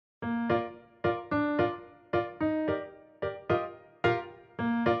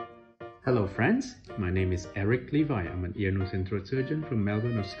Hello friends, my name is Eric Levi. I'm an ear, nose and throat surgeon from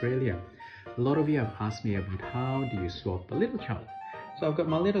Melbourne, Australia. A lot of you have asked me about how do you swab a little child. So I've got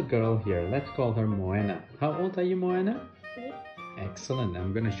my little girl here. Let's call her Moana. How old are you, Moana? 3. Excellent.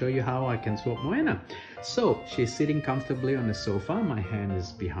 I'm going to show you how I can swab Moana. So she's sitting comfortably on the sofa. My hand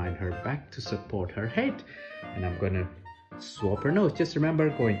is behind her back to support her head. And I'm going to swab her nose. Just remember,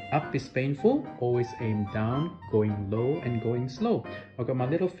 going up is painful. Always aim down, going low and going slow. I've got my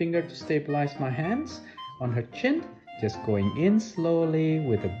little finger to stabilize my hands on her chin. Just going in slowly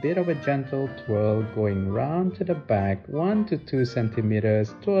with a bit of a gentle twirl, going round to the back, 1 to 2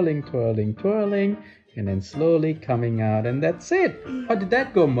 centimeters, twirling, twirling, twirling, and then slowly coming out. And that's it. How did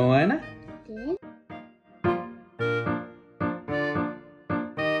that go, Moana?